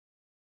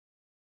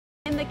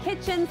the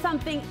kitchen,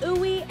 something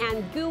ooey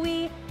and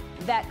gooey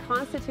that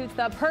constitutes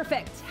the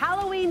perfect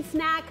Halloween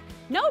snack.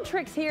 No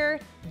tricks here,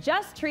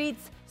 just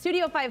treats.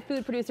 Studio 5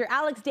 food producer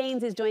Alex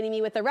Daynes is joining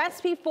me with the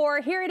recipe for,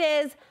 here it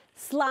is,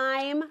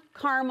 slime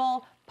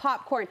caramel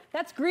popcorn.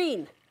 That's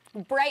green.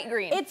 Bright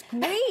green. It's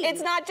green.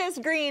 It's not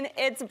just green,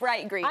 it's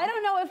bright green. I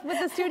don't know if with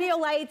the studio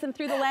lights and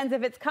through the lens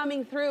if it's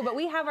coming through, but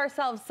we have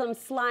ourselves some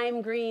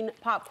slime green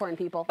popcorn,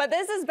 people. But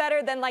this is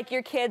better than like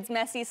your kid's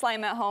messy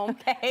slime at home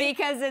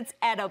because it's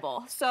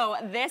edible. So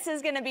this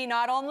is gonna be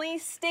not only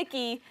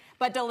sticky,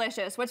 but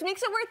delicious, which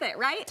makes it worth it,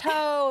 right?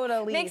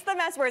 Totally. Makes the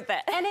mess worth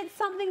it. And it's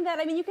something that,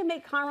 I mean, you can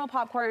make caramel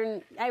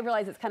popcorn. I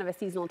realize it's kind of a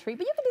seasonal treat,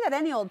 but you can do that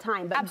any old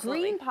time. But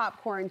Absolutely. Green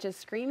popcorn just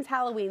screams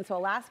Halloween, so a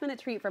last-minute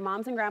treat for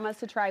moms and grandmas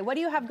to try. What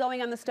do you have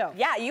going on the stove?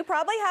 Yeah, you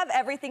probably have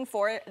everything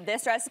for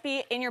this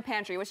recipe in your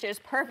pantry, which is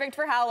perfect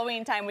for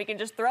Halloween time. We can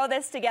just throw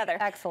this together.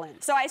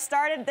 Excellent. So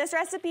this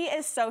recipe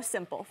is so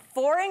simple.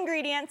 4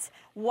 ingredients,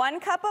 1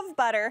 cup of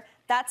butter,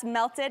 that's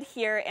melted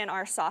here in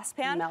our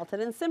saucepan. Melted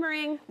and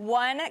simmering.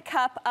 1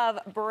 cup of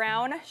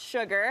brown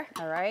sugar.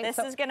 All right. This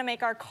is gonna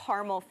make our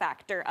caramel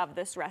factor of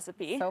this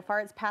recipe. So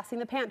far it's passing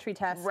the pantry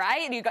test.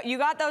 Right, you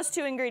got those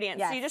 2 ingredients.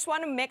 Yes. So you just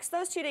wanna mix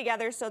those 2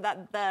 together so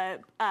that the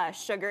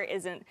sugar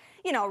isn't,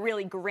 you know,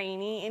 really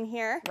grainy in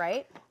here.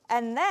 Right.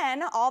 And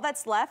then all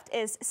that's left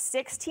is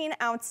 16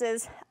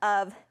 ounces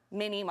of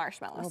mini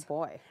marshmallows. Oh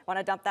boy. Want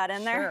to dump that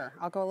in there? Sure.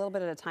 I'll go a little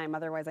bit at a time,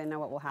 otherwise I know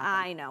what will happen.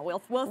 I know. We'll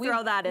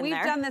throw that in there.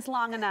 We've done this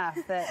long enough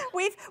that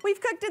we've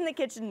cooked in the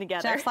kitchen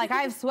together. just like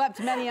I've swept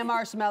many a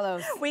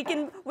marshmallows. We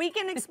can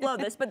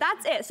explode this, but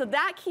that's it. So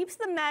that keeps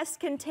the mess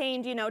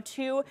contained, you know,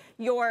 to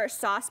your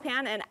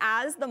saucepan, and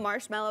as the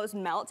marshmallows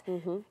melt,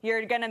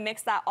 you're gonna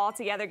mix that all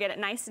together, get it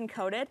nice and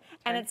coated,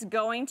 and it's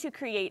going to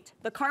create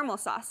the caramel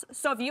sauce.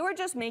 So if you were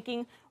just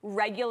making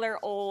regular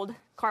old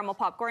caramel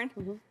popcorn,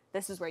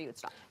 this is where you would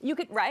stop. You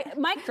could, right?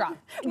 Mic drop.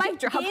 Mic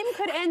drop. The game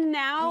could end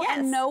now Yes.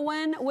 and no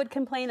one would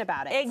complain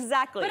about it.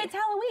 Exactly. But it's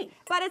Halloween.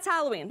 But it's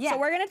Halloween. Yeah. So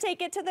we're gonna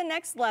take it to the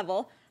next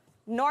level.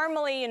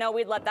 Normally, you know,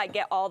 we'd let that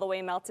get all the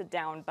way melted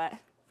down, but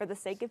for the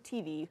sake of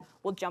TV,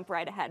 we'll jump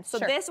right ahead. So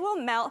this will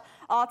melt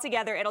all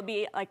together. It'll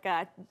be like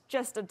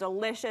just a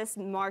delicious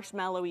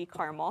marshmallowy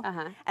caramel.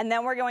 And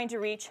then we're going to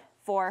reach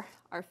for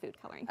our food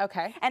coloring.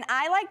 Okay. And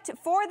I like to,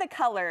 for the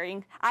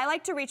coloring, I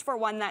like to reach for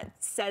one that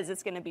says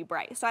it's gonna be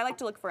bright. So I like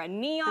to look for a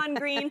neon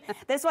green.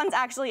 This one's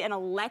actually an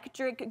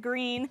electric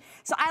green.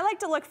 So I like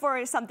to look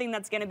for something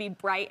that's gonna be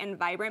bright and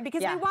vibrant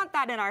because we want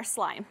that in our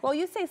slime. Well,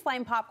 you say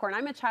slime popcorn.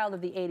 I'm a child of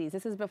the 80s.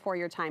 This is before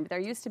your time, but there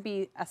used to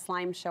be a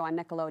slime show on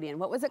Nickelodeon.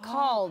 What was it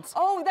called?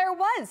 Oh, there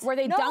was. Where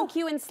they dunk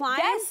you in slime?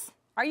 Yes.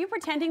 Are you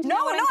pretending to No,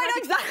 know what no, I'm I know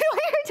talking exactly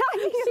what you're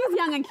talking about. She's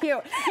young and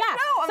cute. Yeah.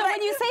 No, so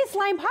when you say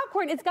slime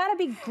popcorn, it's got to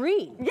be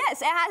green.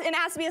 Yes, it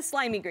has to be a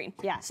slimy green.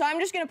 Yeah. So I'm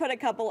just gonna put a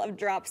couple of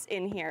drops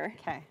in here.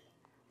 Okay.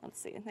 Let's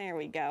see, there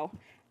we go.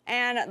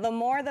 And the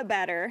more the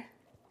better.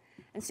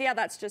 And see how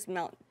that's just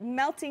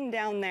melting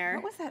down there.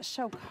 What was that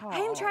show called? I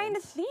am trying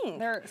to think.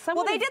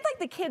 Well, they did like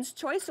the Kids'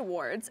 Choice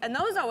Awards, and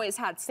those always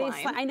had slime.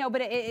 I know,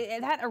 but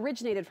it had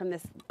originated from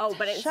this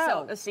but it's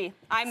show.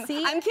 I'm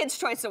Kids'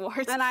 Choice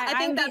Awards. And I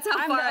think that's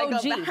how far I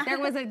go back. There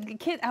was a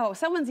kid,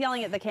 someone's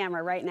yelling at the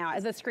camera right now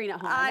as a screen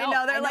at home. I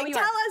know, they're like,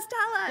 tell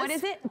us. What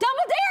is it?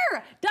 Double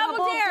Dare!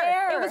 Double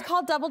Dare! It was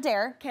called Double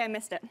Dare. Okay, I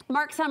missed it.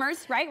 Mark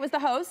Summers, right, was the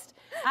host.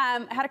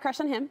 Had a crush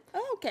on him.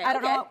 Oh, okay. I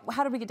don't know,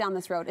 how did we get down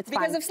this road? It's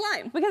because fine. of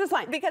slime. Because of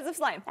slime. Because of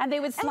slime. And they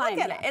would slime. And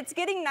look at it. It's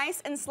getting nice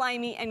and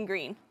slimy and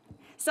green.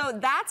 So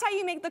that's how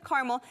you make the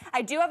caramel.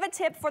 I do have a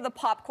tip for the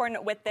popcorn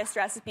with this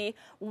recipe.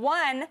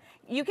 One,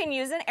 you can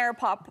use an air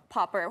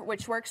popper,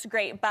 which works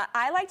great, but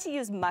I like to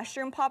use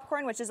mushroom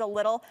popcorn, which is a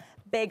little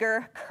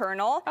bigger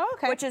kernel,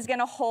 which is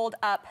gonna hold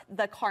up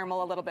the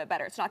caramel a little bit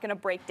better. It's not gonna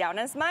break down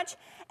as much.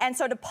 And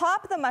so to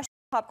pop the mushroom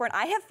popcorn,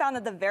 I have found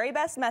that the very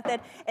best method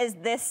is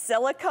this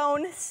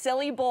silicone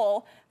silly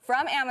bowl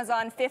from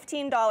Amazon,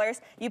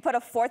 $15. You put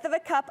 1/4 of a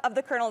cup of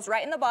the kernels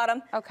right in the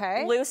bottom.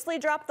 Okay. Loosely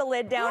drop the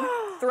lid down.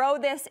 Throw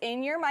this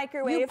in your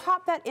microwave. You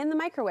pop that in the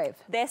microwave?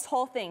 This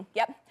whole thing,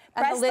 yep.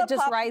 And the lid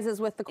just rises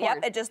with the corn?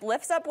 Yep, it just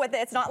lifts up with it.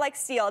 It's not like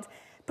sealed.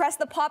 Press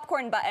the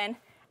popcorn button,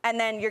 and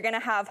then you're gonna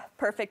have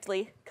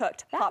perfectly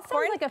cooked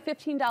popcorn. That sounds like a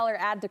 $15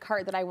 add to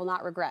cart that I will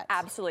not regret.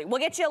 Absolutely. We'll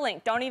get you a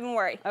link. Don't even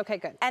worry. Okay,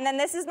 good. And then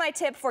this is my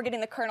tip for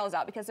getting the kernels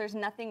out, because there's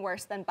nothing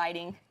worse than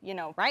biting, you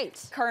know,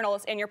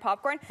 kernels in your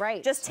popcorn.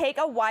 Right. Just take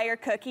a wire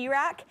cookie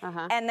rack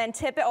and then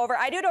tip it over.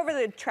 I do it over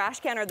the trash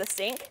can or the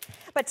sink,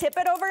 but tip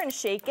it over and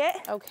shake it.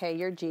 Okay,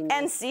 you're genius.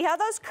 And see how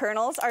those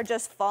kernels are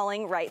just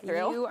falling right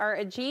through? You are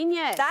a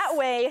genius. That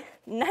way,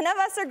 none of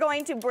us are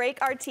going to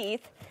break our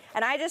teeth.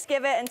 And I just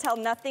give it until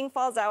nothing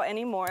falls out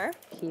anymore.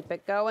 Keep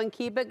it going,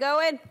 keep it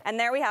going. And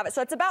there we have it.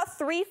 So it's about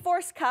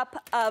 3/4 cup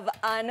of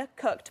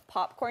uncooked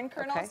popcorn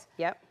kernels. Okay,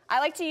 yep. I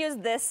like to use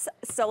this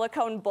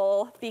silicone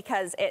bowl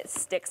because it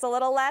sticks a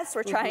little less.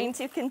 We're trying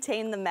to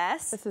contain the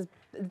mess. This is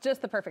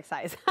just the perfect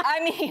size.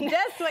 I mean,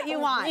 just what you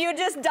want. You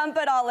just dump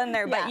it all in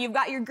there, Yeah. but you've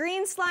got your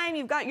green slime,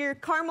 you've got your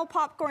caramel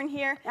popcorn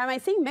here. Am I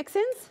seeing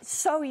mix-ins?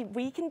 So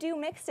we can do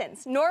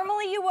mix-ins.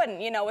 Normally you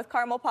wouldn't, you know, with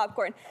caramel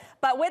popcorn.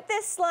 But with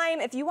this slime,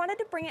 if you wanted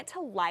to bring it to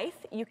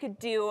life, you could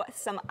do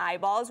some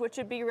eyeballs, which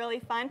would be really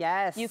fun.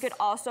 Yes. You could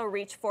also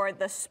reach for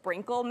the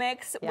sprinkle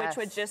mix, Yes. which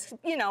would just,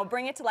 you know,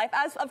 bring it to life.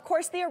 As of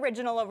course the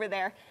original over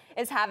there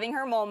is having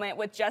her moment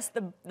with just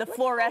the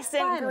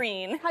fluorescent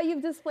green. How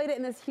you've displayed it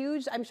in this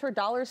huge, I'm sure,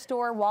 dollar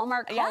store,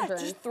 Walmart cauldron. Yeah,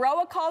 just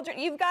throw a cauldron.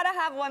 You've got to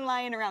have one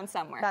lying around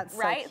somewhere. That's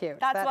right? so cute.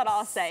 That's what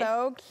I'll say.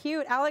 So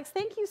cute. Alex,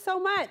 thank you so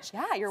much.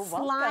 Yeah, you're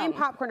welcome. Slime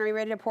popcorn. Are you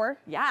ready to pour?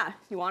 Yeah.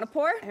 You want to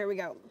pour? Here we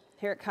go.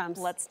 Here it comes.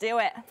 Let's do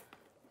it.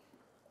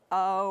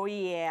 Oh,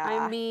 yeah.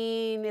 I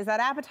mean, is that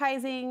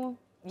appetizing?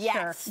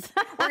 Yes.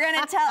 Sure. We're going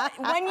to tell,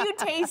 when you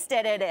taste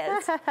it, it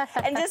is.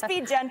 And just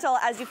be gentle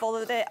as you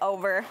fold it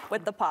over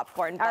with the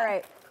popcorn. All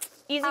right.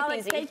 Easy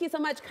Alex, peasy. thank you so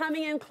much.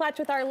 Coming in clutch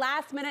with our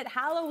last-minute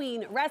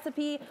Halloween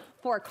recipe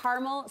for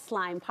caramel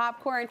slime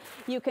popcorn.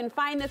 You can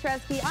find this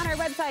recipe on our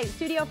website,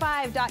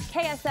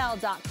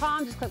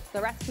 studio5.ksl.com. Just click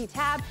the recipe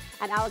tab,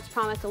 and Alex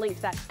promised a link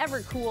to that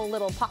ever cool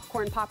little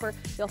popcorn popper.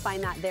 You'll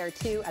find that there,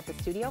 too, at the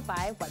Studio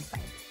 5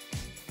 website.